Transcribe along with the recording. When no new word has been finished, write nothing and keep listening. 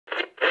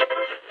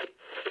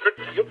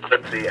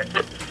Let's see it.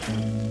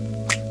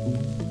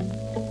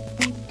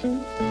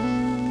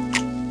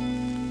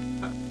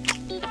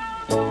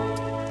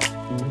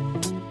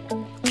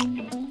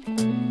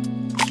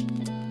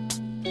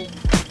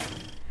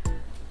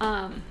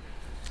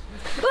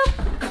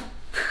 Boop.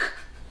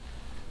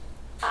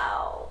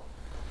 Ow.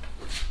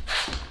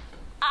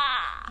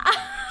 Ah.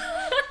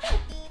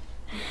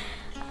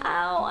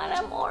 Ow, and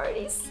I'm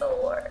already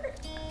sore.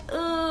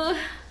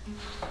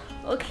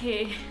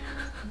 Okay.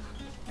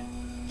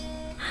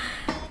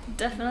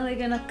 Definitely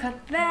gonna cut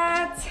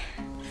that.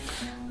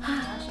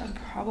 I'm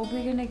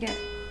probably gonna get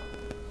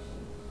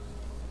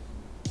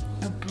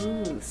a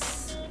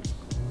bruise.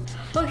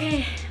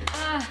 Okay.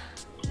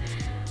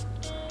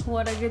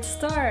 What a good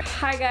start.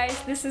 Hi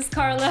guys, this is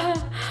Carla.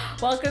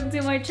 Welcome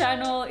to my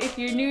channel. If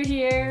you're new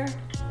here,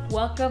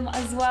 welcome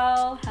as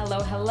well.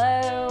 Hello,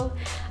 hello.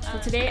 So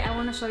today I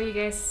want to show you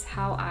guys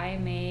how I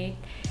make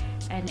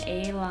an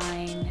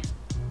A-line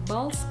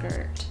ball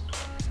skirt.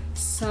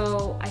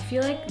 So I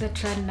feel like the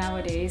trend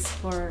nowadays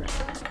for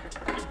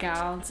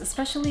gowns,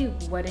 especially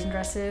wedding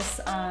dresses,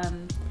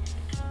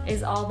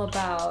 is all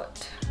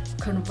about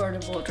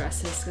convertible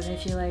dresses, because I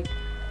feel like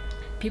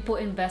people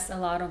invest a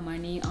lot of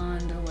money on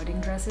their wedding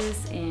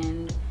dresses,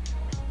 and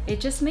it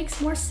just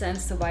makes more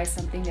sense to buy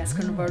something that's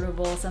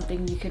convertible,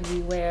 something you can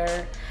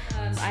rewear.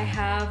 I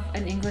have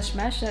an English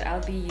mesh that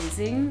I'll be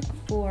using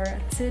for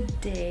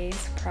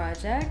today's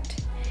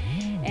project,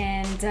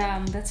 and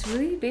that's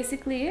really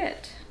basically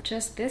it.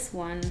 Just this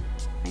one.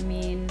 I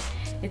mean,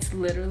 it's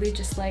literally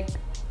just like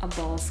a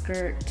ball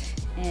skirt,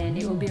 and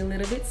it will be a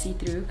little bit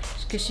see-through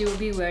because she will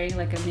be wearing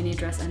like a mini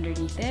dress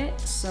underneath it.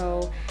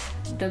 So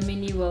the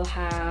mini will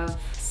have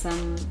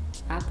some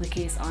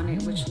appliques on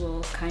it which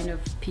will kind of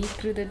peek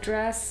through the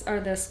dress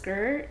or the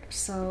skirt,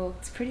 so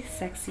it's pretty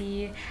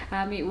sexy.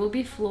 It will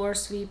be floor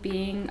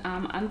sweeping.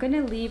 I'm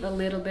gonna leave a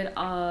little bit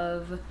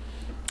of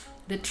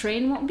the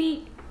train, won't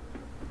be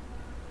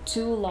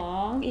too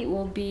long, it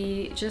will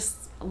be just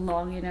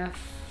long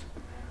enough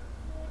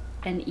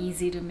and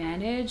easy to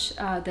manage.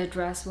 The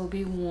dress will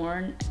be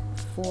worn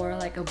for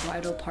like a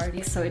bridal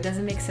party, so it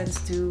doesn't make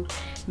sense to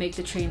make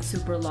the train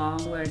super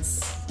long where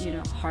it's, you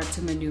know, hard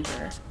to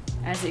maneuver.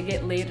 As we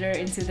get later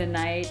into the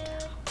night,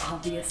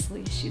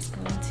 obviously she's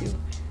going to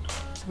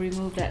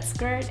remove that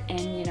skirt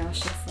and, you know,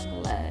 show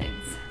some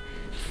legs.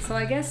 So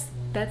I guess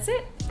that's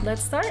it.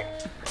 Let's start.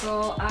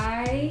 So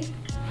my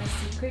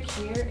secret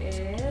here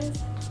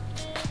is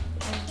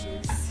I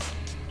use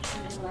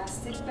an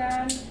elastic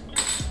band.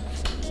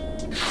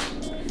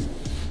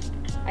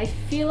 I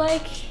feel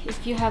like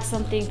if you have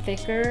something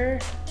thicker,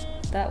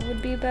 that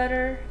would be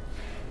better.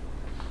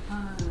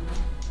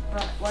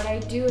 But what I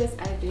do is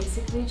I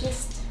basically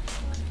just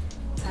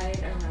tie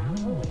it around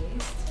the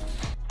waist.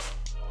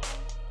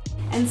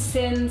 And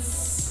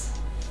since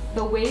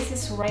the waist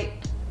is right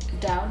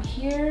down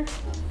here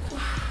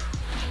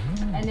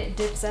and it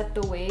dips at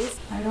the waist,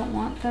 I don't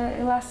want the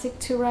elastic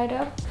to ride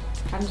up.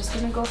 I'm just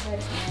gonna go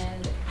ahead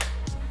and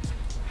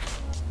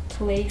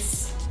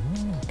place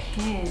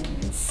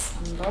pins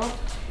on both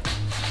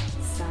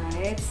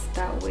sides,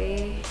 that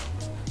way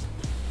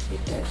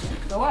it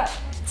doesn't go up.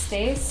 It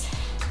stays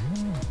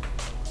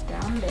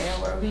down there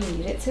where we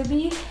need it to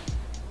be.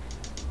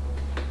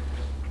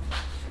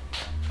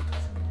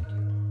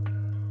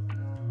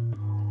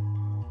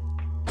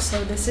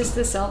 So this is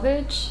the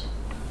selvage.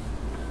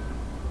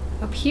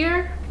 Up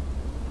here,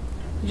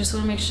 you just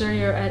want to make sure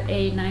you're at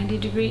a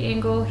 90-degree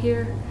angle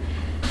here.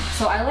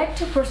 So I like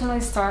to personally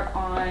start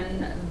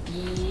on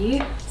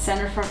the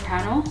center front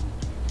panel.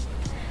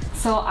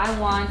 So I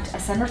want a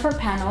center front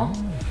panel,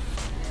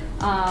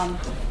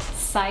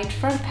 side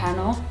front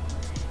panel,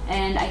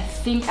 and I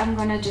think I'm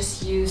gonna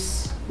just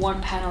use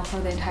one panel for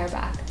the entire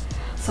back.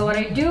 So what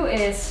I do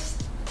is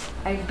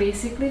I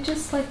basically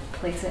just like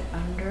place it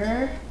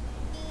under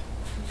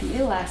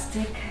the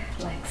elastic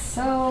like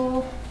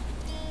so.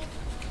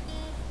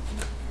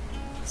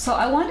 So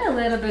I want a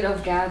little bit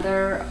of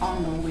gather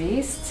on the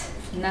waist,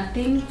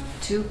 nothing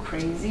too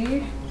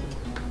crazy.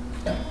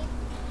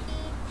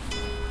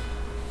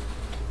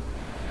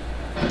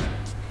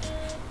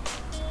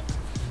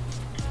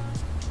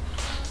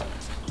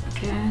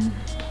 Again,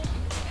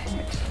 pin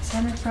it to the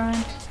center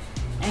front,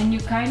 and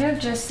you kind of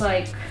just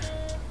like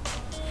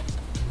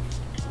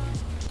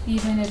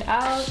even it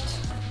out.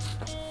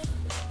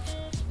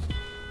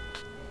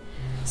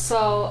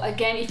 So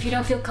again, if you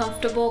don't feel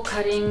comfortable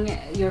cutting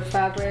your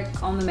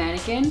fabric on the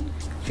mannequin,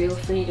 feel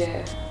free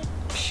to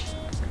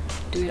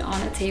do it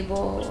on a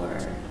table or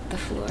the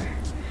floor.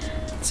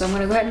 So I'm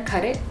gonna go ahead and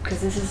cut it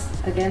because this is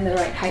again the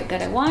right height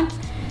that I want.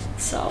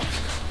 So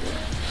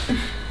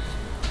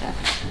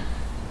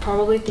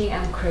probably think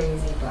I'm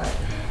crazy, but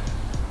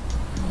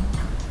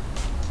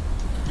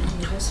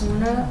you just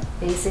wanna,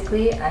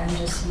 basically I'm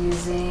just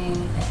using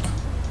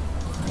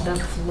the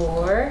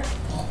floor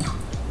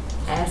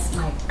as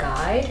my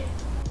guide.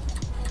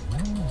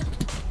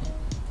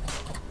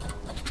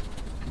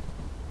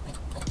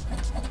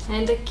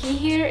 And the key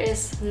here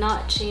is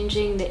not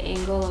changing the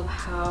angle of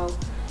how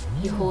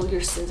you hold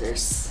your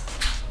scissors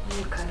when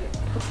you cut it.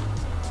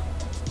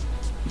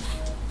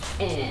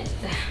 And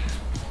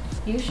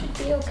you should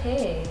be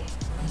okay.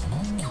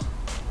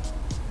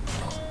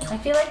 I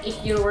feel like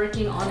if you're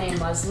working on a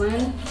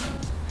muslin,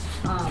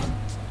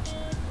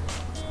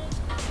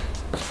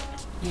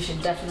 you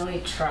should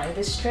definitely try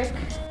this trick.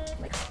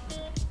 Like,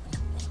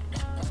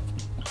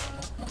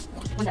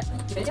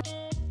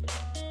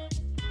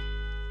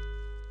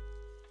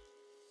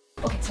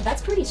 okay, so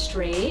that's pretty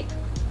straight.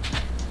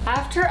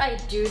 After I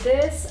do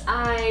this,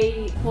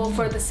 well,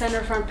 for the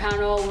center front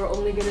panel, we're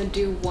only gonna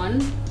do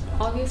one,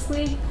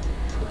 obviously.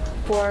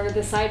 For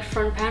the side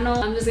front panel,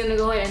 I'm just gonna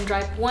go ahead and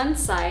drape one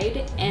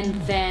side, and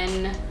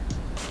then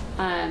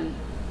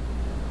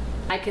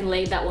I can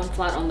lay that one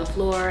flat on the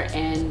floor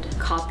and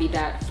copy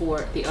that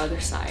for the other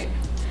side.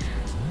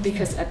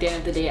 Because at the end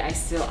of the day,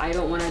 I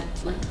don't want to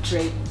like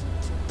drape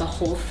the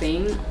whole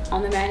thing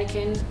on the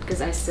mannequin,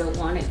 because I still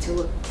want it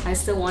to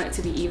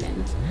be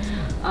even.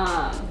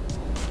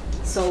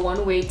 So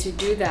one way to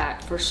do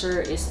that for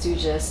sure is to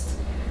just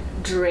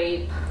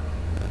drape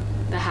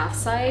the half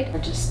side or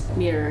just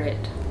mirror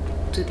it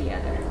to the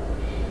other.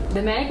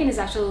 The mannequin is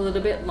actually a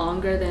little bit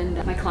longer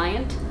than my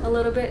client, a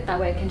little bit. That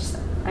way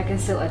I can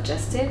still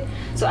adjust it.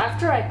 So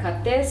after I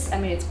cut this, I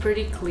mean, it's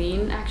pretty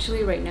clean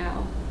actually right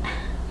now.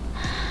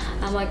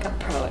 I'm like a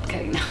pro at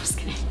cutting. No, I'm just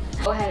kidding.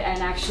 Go ahead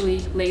and actually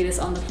lay this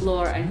on the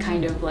floor and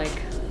kind of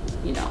like,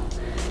 you know,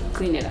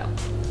 clean it up.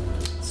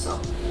 So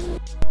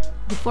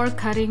before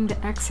cutting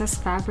the excess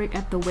fabric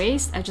at the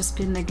waist, I just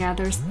pin the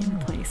gathers in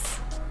place.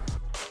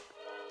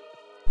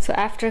 So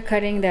after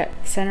cutting that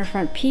center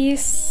front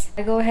piece,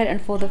 I go ahead and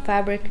fold the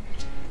fabric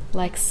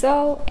like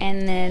so,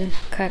 and then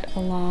cut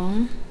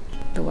along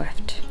the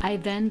weft. I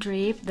then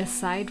drape the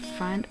side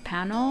front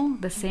panel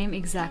the same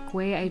exact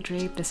way I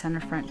drape the center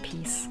front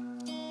piece.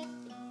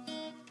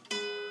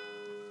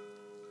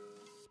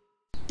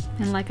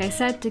 And like I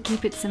said, to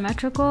keep it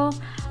symmetrical,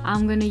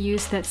 I'm gonna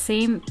use that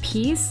same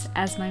piece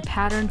as my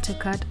pattern to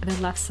cut the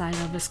left side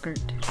of the skirt.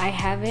 I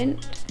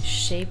haven't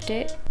shaped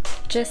it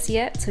just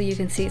yet, so you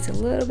can see it's a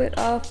little bit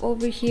off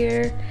over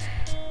here.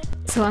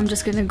 So I'm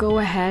just gonna go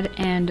ahead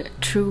and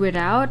true it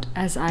out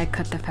as I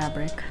cut the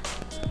fabric.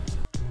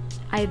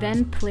 I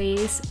then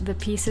place the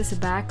pieces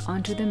back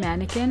onto the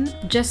mannequin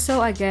just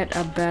so I get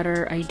a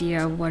better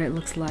idea of what it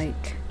looks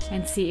like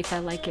and see if I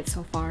like it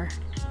so far.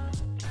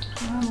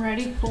 I'm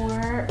ready for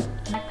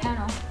the neck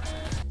panel.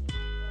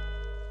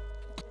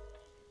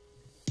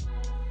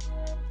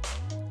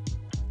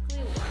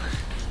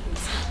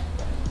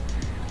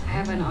 I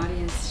have an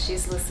audience,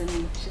 she's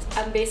listening.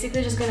 I'm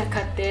basically just gonna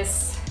cut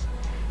this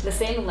the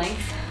same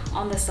length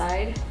on the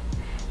side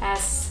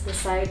as the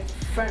side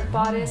front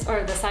bodice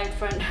or the side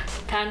front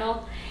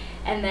panel,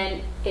 and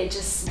then it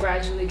just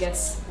gradually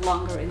gets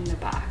longer in the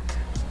back.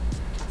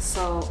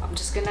 So I'm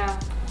just gonna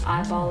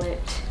eyeball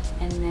it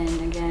and then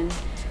again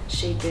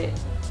shape it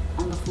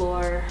on the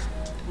floor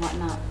and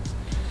whatnot.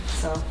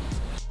 So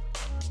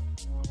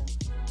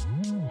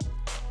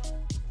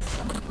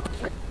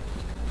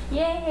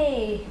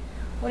yay!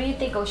 What do you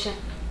think, Ocean?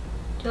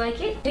 Do you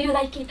like it? Do you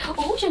like it?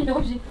 Ocean,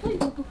 Ocean.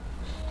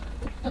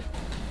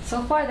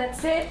 So far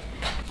that's it,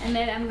 and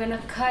then I'm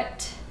gonna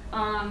cut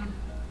the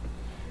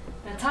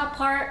top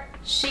part,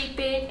 shape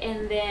it,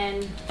 and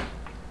then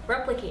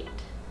replicate.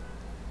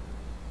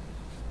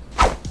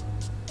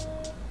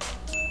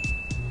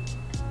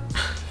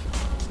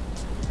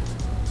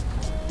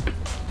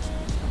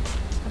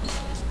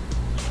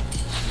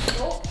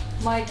 Oh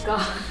my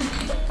god,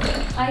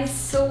 I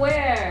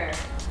swear.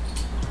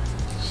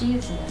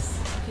 Jesus.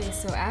 Okay,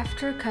 so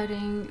after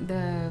cutting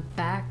the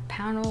back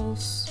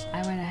panels,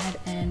 I went ahead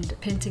and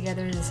pinned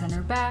together the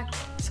center back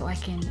so I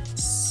can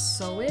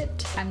sew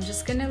it. I'm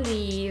just gonna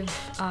leave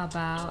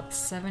about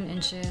 7 to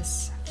 8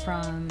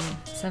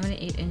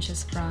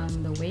 inches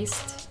from the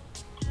waist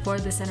for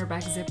the center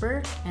back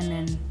zipper, and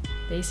then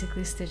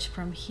basically stitch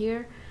from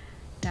here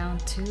down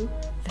to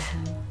the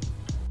hem.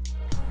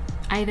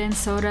 I then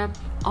sewed up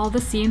all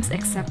the seams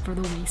except for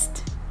the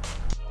waist.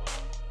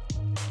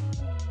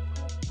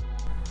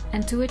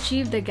 And to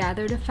achieve the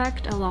gathered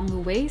effect along the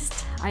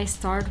waist, I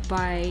start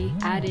by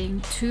adding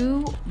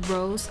 2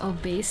 rows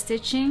of base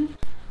stitching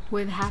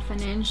with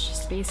 1/2 inch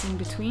spacing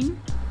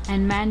between,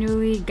 and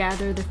manually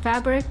gather the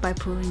fabric by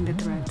pulling the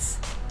threads.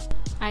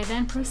 I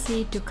then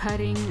proceed to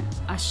cutting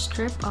a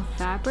strip of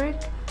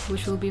fabric,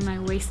 which will be my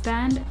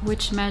waistband,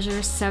 which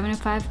measures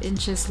 75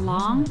 inches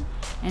long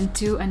and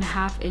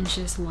 2.5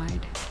 inches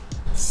wide.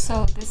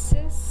 So this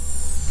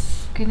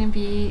is gonna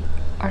be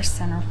our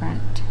center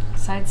front.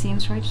 Side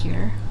seams right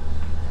here,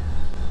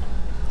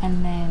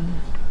 and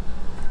then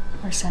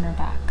our center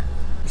back.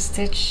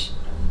 Stitch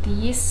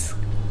these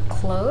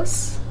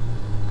close,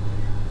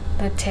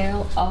 the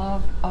tail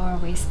of our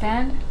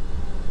waistband.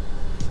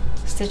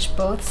 Stitch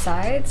both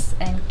sides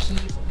and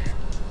keep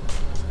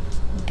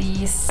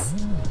these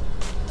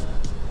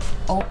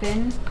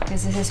open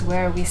because this is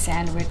where we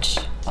sandwich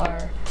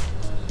our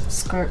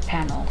skirt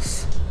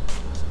panels.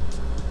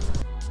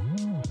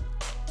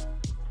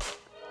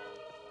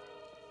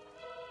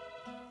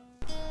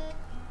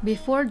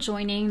 Before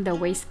joining the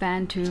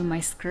waistband to my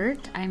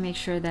skirt, I make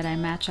sure that I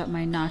match up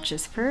my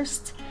notches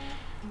first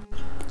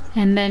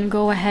and then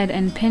go ahead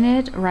and pin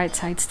it right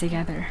sides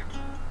together.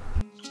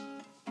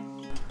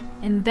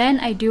 And then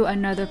I do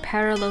another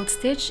parallel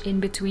stitch in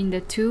between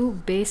the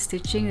two base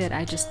stitching that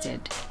I just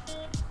did.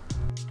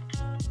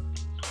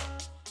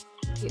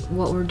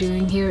 What we're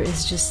doing here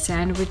is just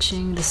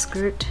sandwiching the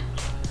skirt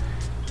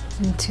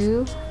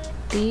into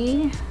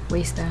the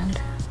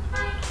waistband,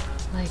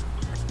 like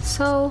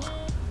so.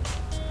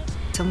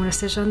 So I'm gonna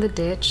stitch on the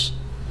ditch.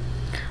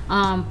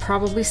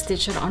 Probably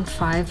stitch it on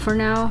 5 for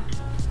now.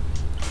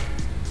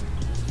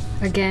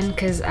 Again,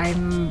 because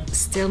I'm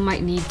still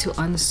might need to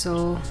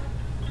unsew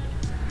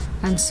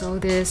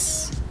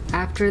this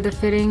after the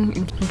fitting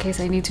in case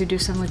I need to do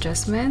some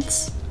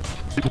adjustments.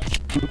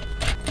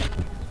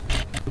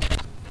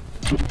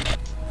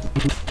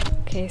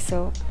 Okay,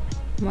 so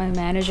my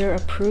manager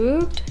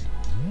approved.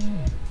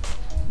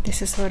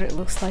 This is what it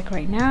looks like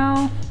right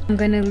now. I'm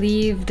gonna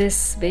leave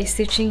this base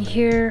stitching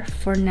here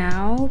for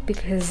now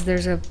because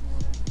there's a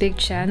big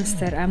chance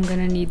that I'm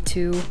gonna need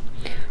to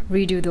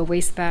redo the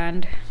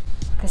waistband.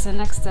 Because the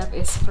next step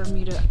is for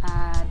me to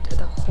add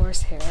the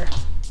horsehair.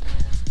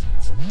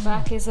 So the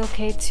back is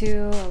okay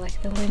too. I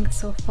like the length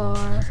so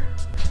far.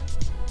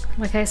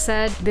 Like I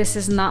said, this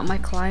is not my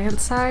client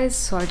size,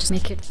 so I just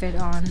make it fit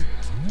on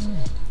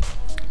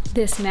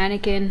this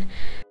mannequin,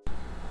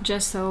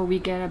 just so we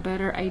get a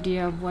better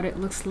idea of what it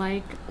looks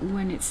like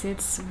when it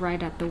sits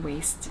right at the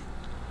waist.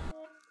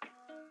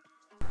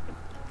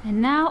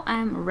 And now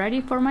I'm ready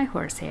for my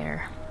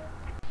horsehair.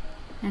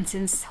 And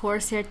since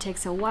horsehair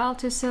takes a while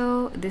to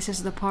sew, this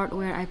is the part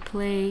where I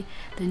play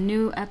the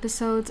new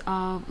episodes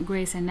of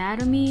Grey's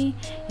Anatomy.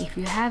 If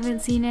you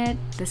haven't seen it,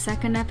 the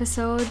second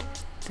episode,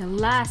 the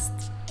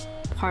last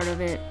part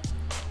of it,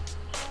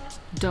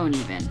 don't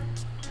even.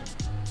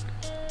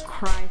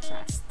 Cry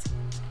fest.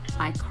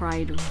 I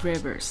cried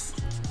rivers.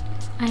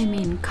 I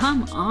mean,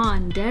 come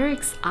on,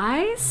 Derek's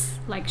eyes?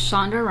 Like,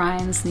 Shonda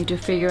Rhimes need to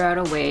figure out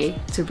a way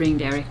to bring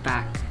Derek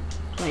back.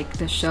 Like,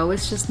 the show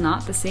is just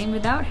not the same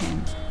without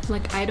him.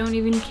 Like, I don't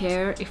even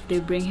care if they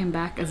bring him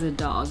back as a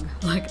dog.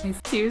 Like, I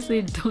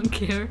seriously don't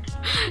care.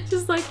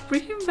 Just like,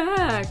 bring him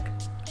back.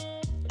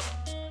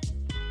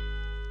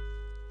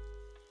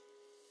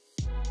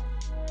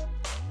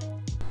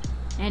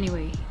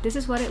 Anyway, this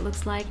is what it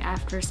looks like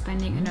after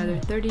spending another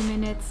 30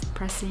 minutes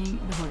pressing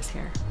the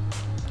horsehair.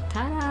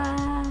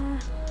 Ta-da!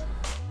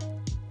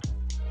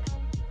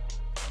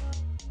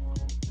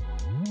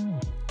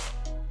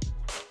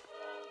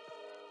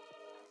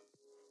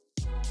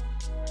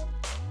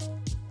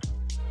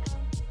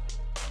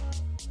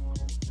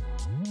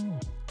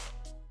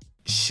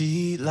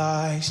 She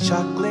likes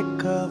chocolate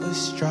covered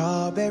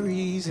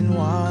strawberries and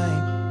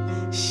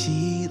wine.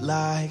 She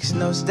likes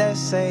notes that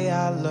say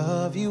I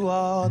love you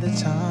all the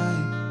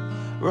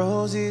time.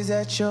 Roses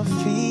at your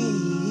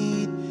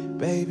feet,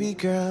 baby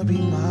girl be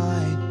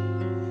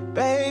mine.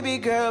 Baby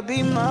girl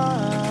be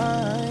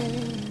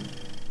mine.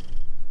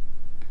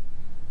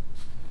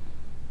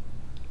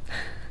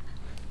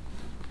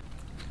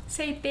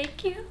 Say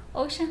thank you.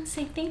 Ocean,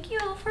 say thank you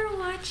all for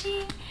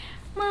watching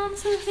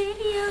Mom's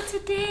video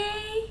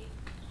today.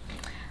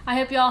 I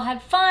hope you all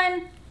had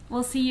fun.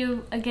 We'll see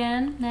you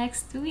again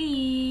next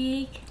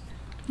week.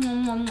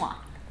 Mwah, mwah, mwah.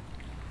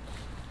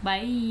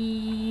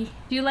 Bye.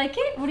 Do you like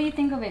it? What do you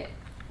think of it?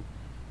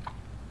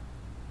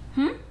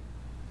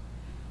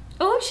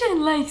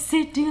 Ocean likes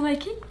it. Do you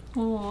like it?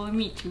 Oh,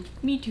 me too.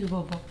 Me too,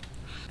 Bobo.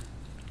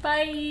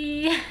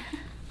 Bye.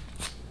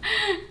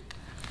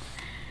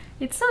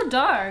 It's so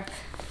dark.